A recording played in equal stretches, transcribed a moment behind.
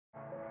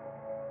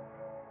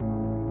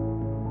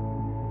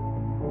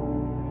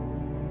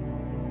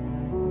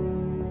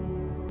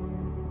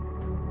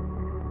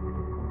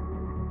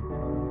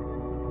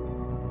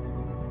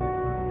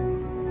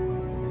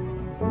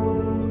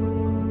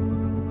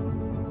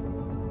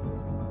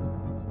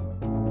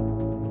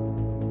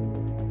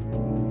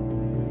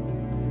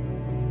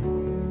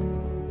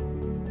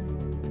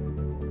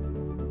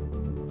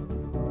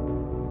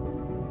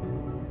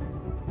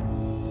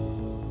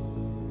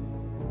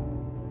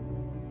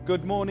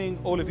Good morning,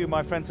 all of you,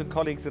 my friends and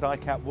colleagues at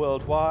ICAP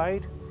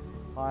worldwide.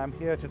 I am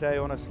here today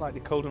on a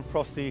slightly cold and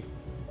frosty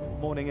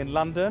morning in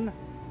London.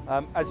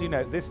 As you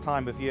know, this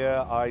time of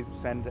year I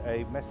send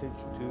a message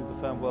to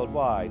the firm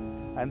worldwide.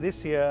 And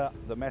this year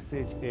the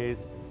message is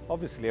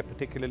obviously a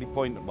particularly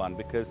poignant one,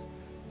 because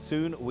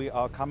soon we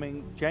are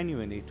coming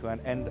genuinely to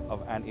an end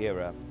of an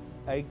era,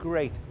 a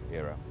great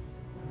era.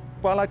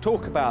 While I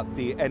talk about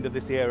the end of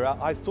this era,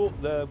 I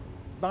thought the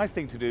nice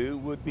thing to do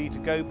would be to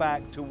go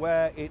back to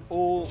where it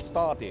all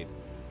started.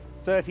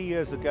 30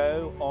 years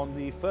ago, on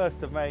the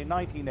 1st of May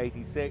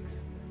 1986,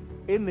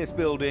 in this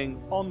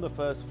building, on the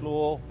first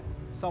floor,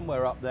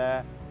 somewhere up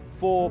there,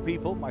 4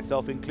 people,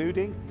 myself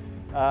including,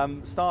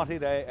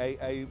 started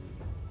a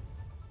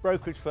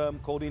brokerage firm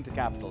called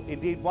Intercapital.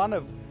 Indeed, one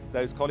of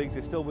those colleagues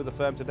is still with the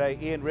firm today.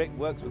 Ian Rick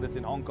works with us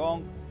in Hong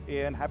Kong.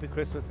 Ian, happy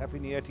Christmas, happy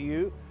New Year to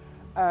you.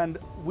 And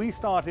we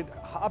started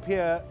up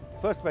here,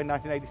 1st of May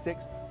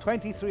 1986,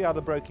 23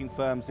 other broking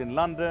firms in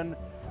London.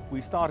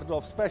 We started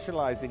off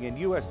specializing in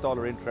US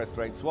dollar interest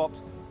rate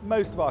swaps.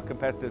 Most of our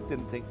competitors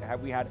didn't think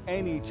we had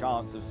any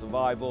chance of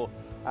survival,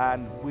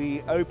 and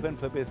we opened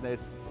for business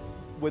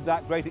with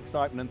that great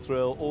excitement and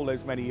thrill all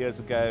those many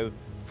years ago.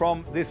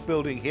 From this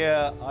building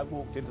here, I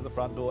walked into the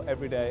front door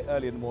every day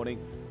early in the morning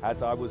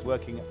as I was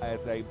working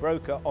as a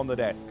broker on the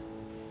desk.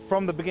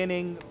 From the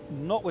beginning,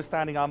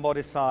 notwithstanding our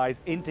modest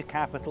size,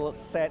 Intercapital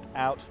set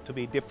out to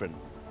be different.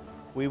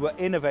 We were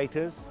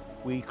innovators,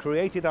 we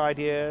created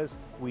ideas,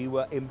 we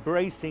were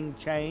embracing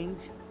change,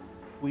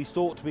 we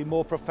sought to be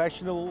more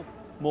professional,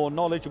 more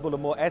knowledgeable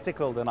and more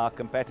ethical than our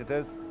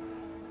competitors,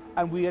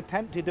 and we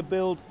attempted to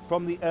build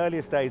from the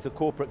earliest days a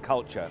corporate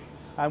culture.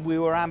 And we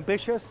were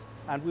ambitious,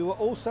 and we were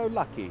also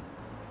lucky.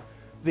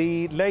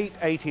 The late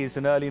 80s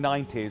and early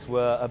 90s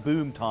were a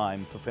boom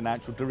time for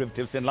financial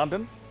derivatives in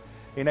London.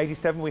 In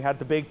 '87 we had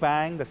the Big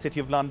Bang, the City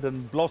of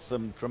London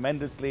blossomed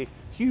tremendously,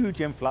 huge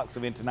influx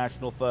of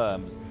international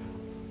firms.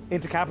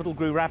 Intercapital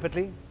grew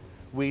rapidly.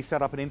 We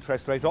set up an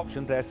interest rate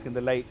option desk in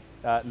the late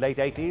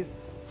 80s,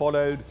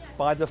 followed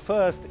by the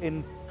first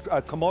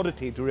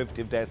commodity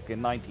derivative desk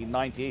in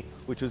 1990,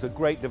 which was a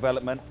great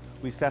development.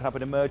 We set up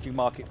an emerging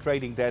market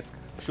trading desk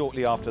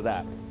shortly after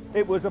that.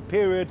 It was a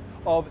period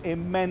of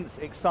immense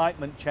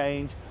excitement,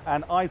 change,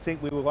 and I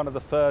think we were one of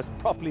the first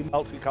properly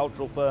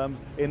multicultural firms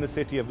in the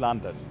City of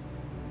London.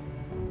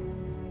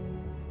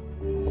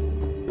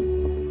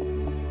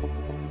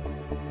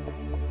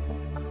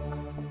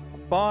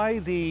 By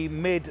the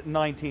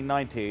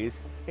mid-1990s,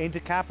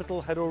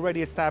 Intercapital had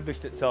already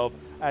established itself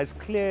as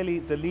clearly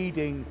the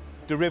leading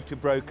derivative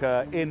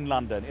broker in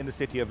London, in the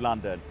City of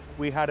London.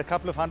 We had a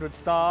couple of hundred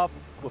staff,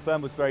 the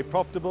firm was very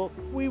profitable,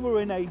 we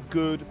were in a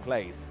good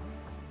place.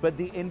 But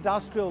the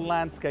industrial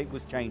landscape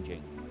was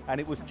changing,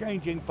 and it was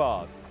changing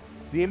fast.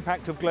 The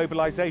impact of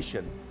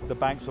globalization, the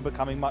banks were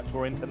becoming much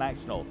more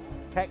international.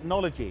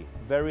 Technology,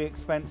 very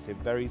expensive,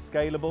 very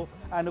scalable,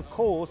 and of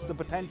course the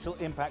potential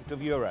impact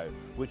of euro,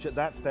 which at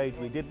that stage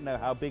we didn't know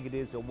how big it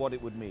is or what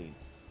it would mean.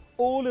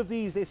 All of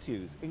these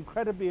issues,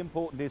 incredibly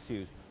important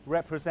issues,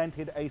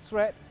 represented a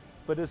threat,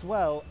 but as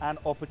well an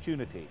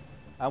opportunity.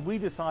 And we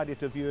decided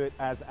to view it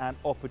as an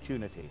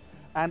opportunity.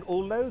 And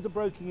although the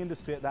broking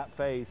industry at that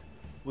phase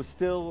was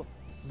still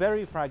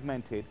very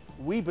fragmented,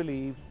 we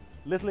believed,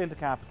 little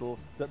Intercapital,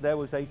 that there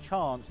was a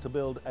chance to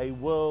build a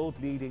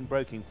world-leading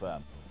broking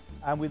firm.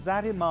 And with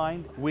that in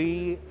mind,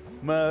 we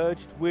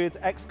merged with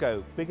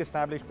EXCO, big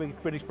established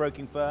British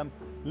broking firm,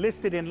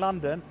 listed in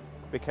London,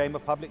 became a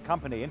public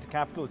company.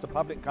 Intercapital was a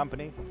public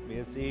company, me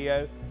as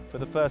CEO, for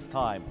the first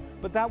time.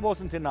 But that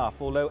wasn't enough.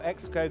 Although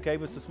EXCO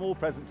gave us a small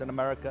presence in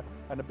America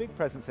and a big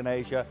presence in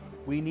Asia,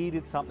 we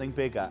needed something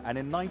bigger. And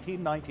in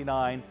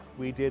 1999,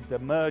 we did the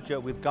merger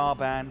with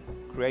Garban,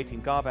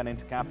 creating Garban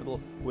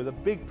Intercapital with a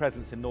big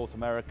presence in North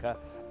America.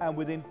 And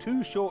within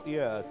 2 short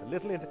years,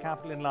 little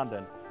Intercapital in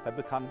London had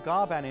become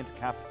Garban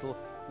Intercapital,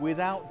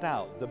 without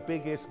doubt the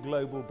biggest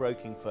global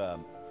broking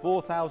firm.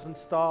 4,000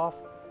 staff,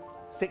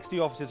 60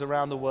 offices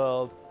around the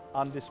world,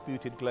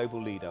 undisputed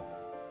global leader.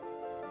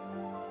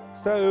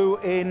 So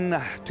in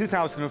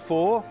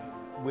 2004,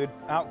 we'd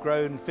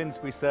outgrown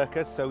Finsbury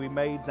Circus, so we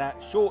made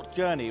that short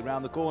journey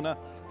around the corner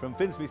from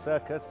Finsbury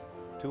Circus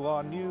to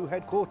our new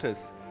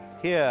headquarters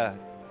here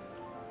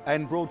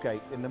in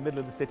Broadgate, in the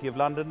middle of the City of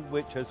London,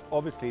 which has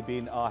obviously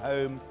been our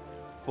home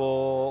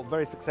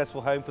very successful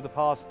home for the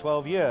past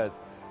 12 years.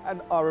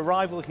 And our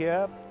arrival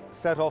here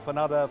set off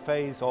another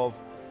phase of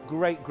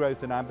great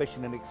growth and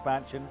ambition and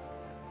expansion.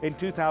 In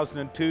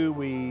 2002,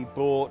 we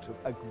bought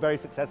a very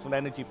successful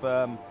energy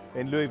firm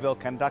in Louisville,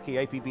 Kentucky,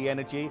 APB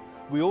Energy.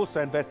 We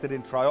also invested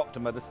in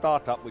Trioptima, the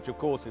startup, which of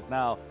course is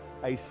now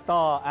a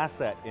star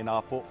asset in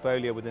our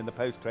portfolio within the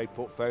post-trade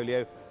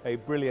portfolio, a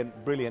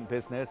brilliant, brilliant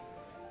business.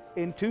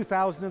 In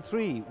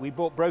 2003, we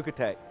bought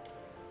BrokerTech.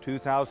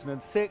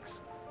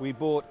 2006, we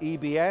bought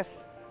EBS.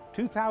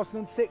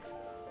 2006,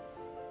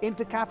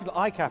 Intercapital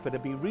ICAP, it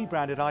had been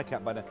rebranded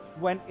ICAP by then,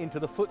 went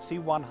into the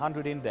FTSE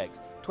 100 index.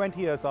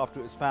 20 years after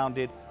it was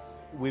founded,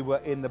 we were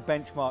in the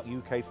benchmark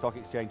UK Stock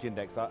Exchange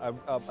Index.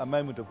 A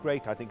moment of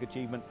great, I think,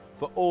 achievement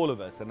for all of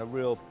us, and a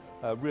real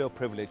a real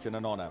privilege and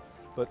an honor.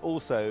 But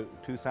also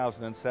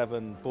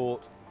 2007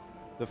 brought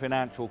the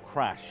financial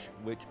crash,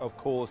 which of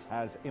course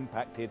has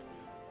impacted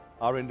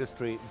our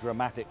industry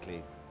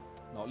dramatically,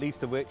 not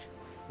least of which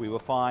we were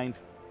fined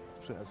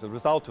as a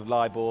result of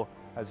LIBOR,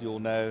 as you all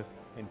know,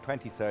 in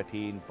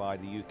 2013 by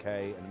the UK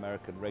and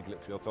American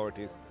regulatory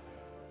authorities.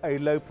 A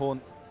low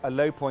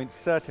point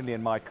certainly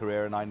in my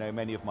career, and I know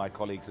many of my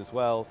colleagues as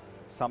well,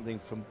 something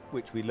from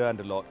which we learned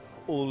a lot,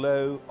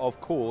 although of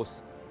course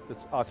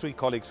our three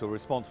colleagues who were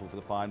responsible for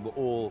the fine were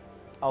all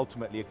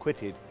ultimately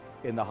acquitted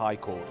in the High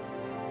Court.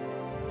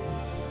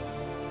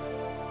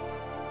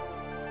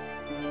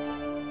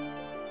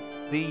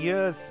 The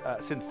years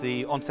since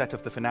the onset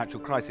of the financial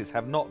crisis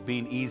have not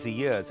been easy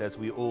years, as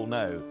we all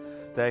know.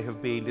 They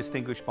have been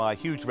distinguished by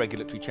huge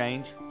regulatory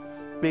change,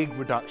 big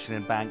reduction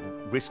in bank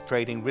risk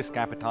trading, risk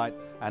appetite,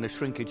 and a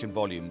shrinkage in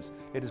volumes.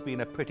 It has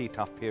been a pretty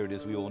tough period,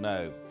 as we all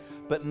know.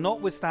 But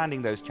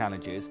notwithstanding those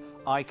challenges,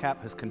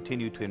 ICAP has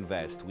continued to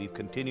invest. We've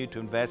continued to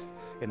invest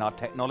in our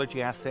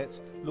technology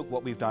assets. Look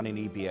what we've done in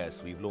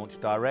EBS. We've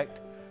launched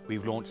Direct,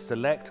 we've launched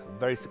Select,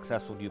 very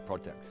successful new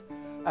projects.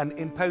 And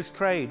in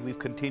post-trade, we've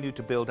continued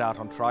to build out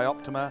on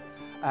Trioptima,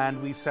 and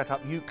we've set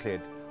up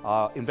Euclid,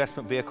 our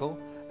investment vehicle,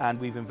 and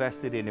we've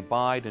invested in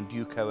Abide and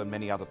Duco and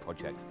many other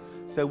projects.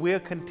 So we're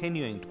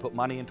continuing to put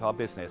money into our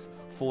business,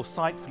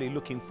 foresightfully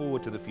looking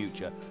forward to the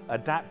future,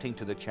 adapting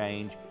to the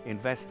change,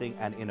 investing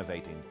and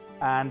innovating.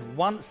 And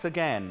once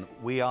again,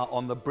 we are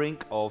on the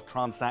brink of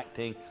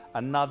transacting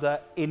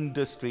another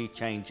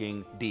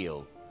industry-changing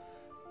deal.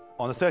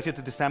 On the 30th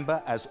of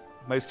December, as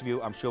most of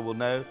you I'm sure will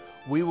know,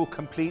 we will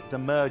complete the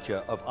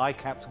merger of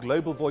ICAP's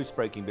global voice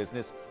broking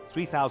business,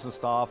 3,000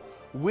 staff,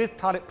 with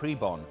Tullett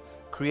Prebon,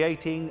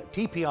 creating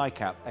TP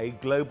ICAP, a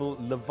global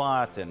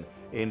leviathan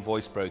in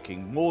voice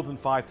broking. More than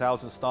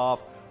 5,000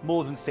 staff,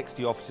 more than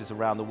 60 offices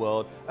around the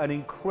world, an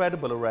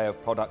incredible array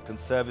of product and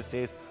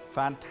services,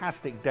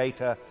 fantastic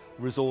data,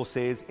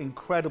 resources,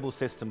 incredible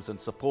systems and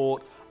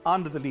support,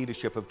 under the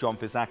leadership of John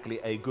Fizzackley,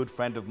 a good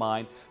friend of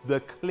mine, the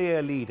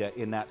clear leader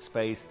in that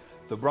space,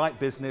 the right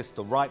business,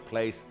 the right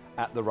place,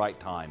 at the right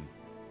time.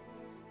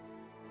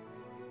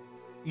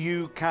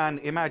 You can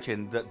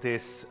imagine that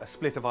this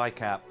split of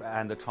ICAP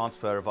and the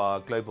transfer of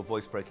our global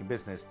voice broking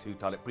business to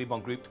Tullett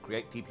Prebon Group to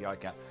create TP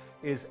ICAP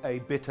is a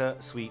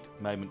bittersweet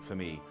moment for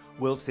me,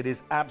 whilst it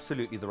is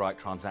absolutely the right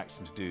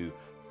transaction to do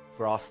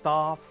for our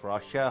staff, for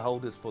our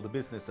shareholders, for the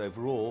business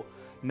overall.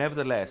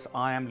 Nevertheless,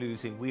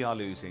 we are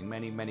losing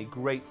many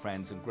great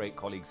friends and great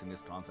colleagues in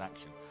this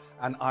transaction.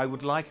 And I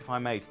would like, if I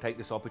may, to take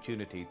this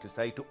opportunity to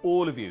say to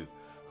all of you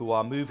who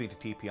are moving to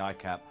TP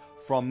ICAP,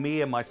 from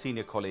me and my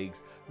senior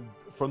colleagues,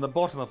 from the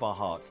bottom of our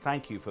hearts,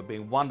 thank you for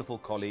being wonderful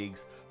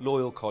colleagues,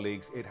 loyal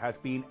colleagues. It has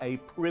been a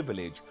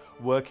privilege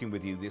working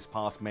with you this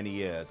past many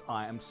years.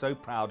 I am so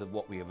proud of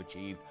what we have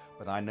achieved,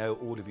 but I know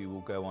all of you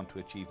will go on to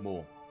achieve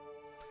more.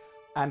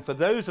 And for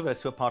those of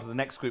us who are part of the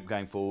NEX group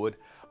going forward,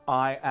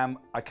 I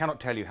cannot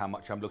tell you how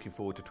much I'm looking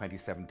forward to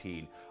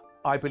 2017.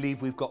 I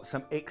believe we've got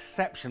some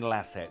exceptional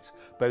assets,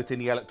 both in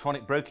the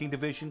electronic broking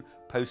division,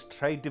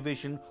 post-trade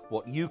division,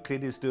 what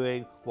Euclid is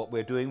doing, what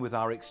we're doing with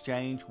our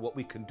exchange, what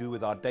we can do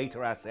with our data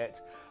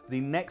assets. The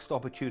next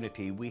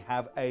opportunity, we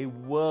have a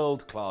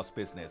world-class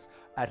business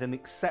at an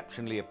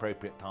exceptionally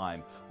appropriate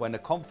time when the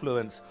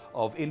confluence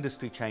of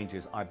industry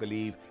changes, I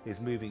believe, is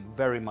moving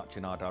very much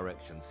in our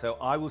direction. So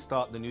I will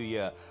start the new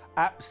year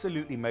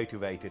absolutely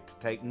motivated to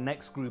take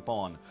NEX Group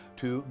on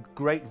to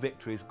great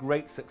victories,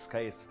 great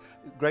success,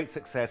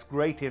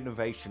 great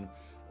innovation,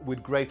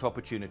 with great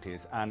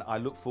opportunities, and I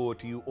look forward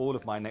to you, all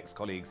of my NEX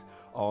colleagues,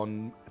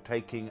 on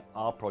taking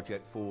our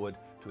project forward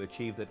to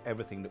achieve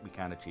everything that we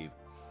can achieve.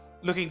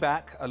 Looking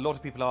back, a lot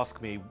of people ask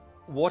me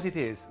what it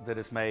is that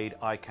has made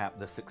ICAP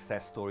the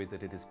success story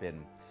that it has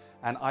been,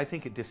 and I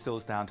think it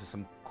distills down to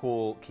some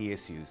core key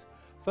issues.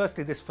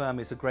 Firstly, this firm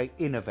is a great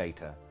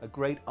innovator, a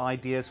great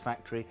ideas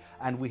factory,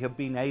 and we have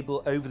been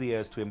able over the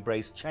years to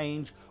embrace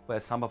change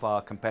where some of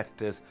our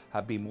competitors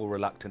have been more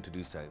reluctant to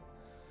do so.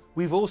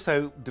 We've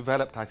also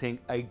developed, I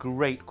think, a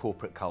great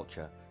corporate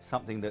culture,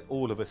 something that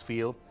all of us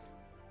feel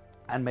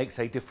and makes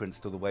a difference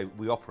to the way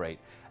we operate.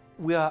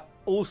 We are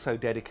also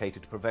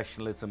dedicated to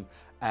professionalism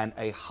and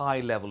a high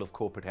level of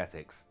corporate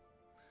ethics.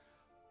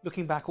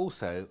 Looking back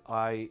also,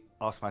 I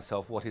ask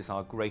myself, what is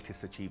our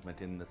greatest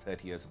achievement in the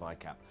 30 years of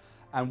ICAP?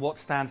 And what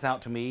stands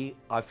out to me,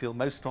 I feel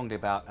most strongly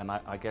about, and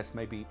I guess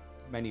maybe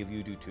many of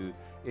you do too,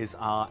 is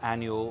our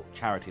annual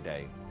Charity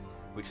Day,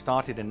 which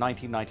started in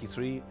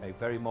 1993, a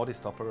very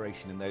modest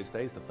operation in those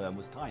days. The firm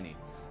was tiny.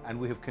 And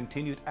we have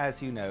continued,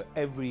 as you know,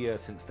 every year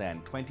since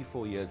then,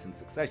 24 years in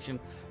succession.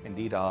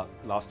 Indeed, our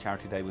last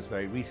Charity Day was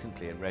very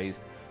recently and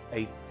raised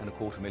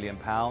 £8.25 million,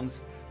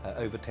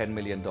 over $10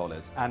 million.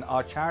 And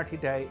our Charity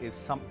Day is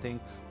something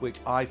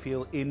which I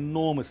feel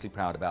enormously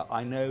proud about.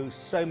 I know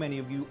so many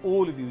of you,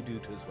 all of you do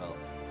too as well.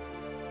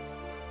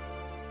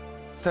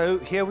 So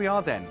here we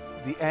are then,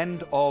 the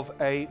end of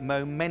a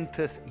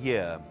momentous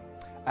year.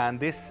 And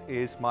this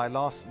is my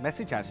last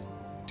message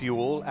to you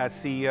all as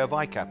CEO of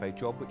ICAP, a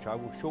job which I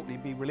will shortly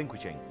be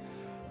relinquishing.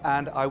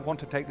 And I want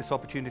to take this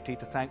opportunity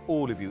to thank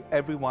all of you,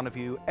 every one of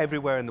you,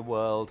 everywhere in the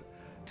world,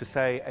 to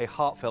say a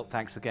heartfelt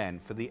thanks again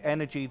for the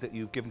energy that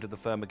you've given to the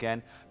firm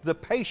again, the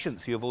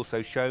patience you have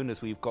also shown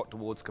as we've got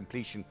towards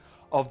completion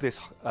of this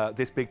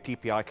big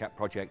TP ICAP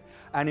project.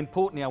 And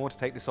importantly, I want to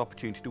take this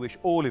opportunity to wish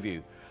all of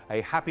you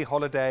a happy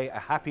holiday, a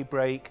happy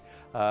break,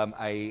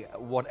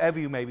 whatever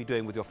you may be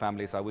doing with your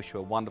families. I wish you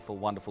a wonderful,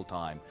 wonderful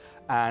time.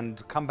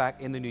 And come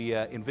back in the new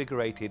year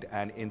invigorated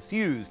and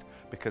enthused,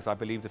 because I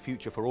believe the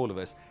future for all of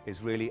us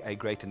is really a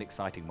great and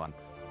exciting one.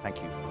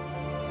 Thank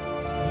you.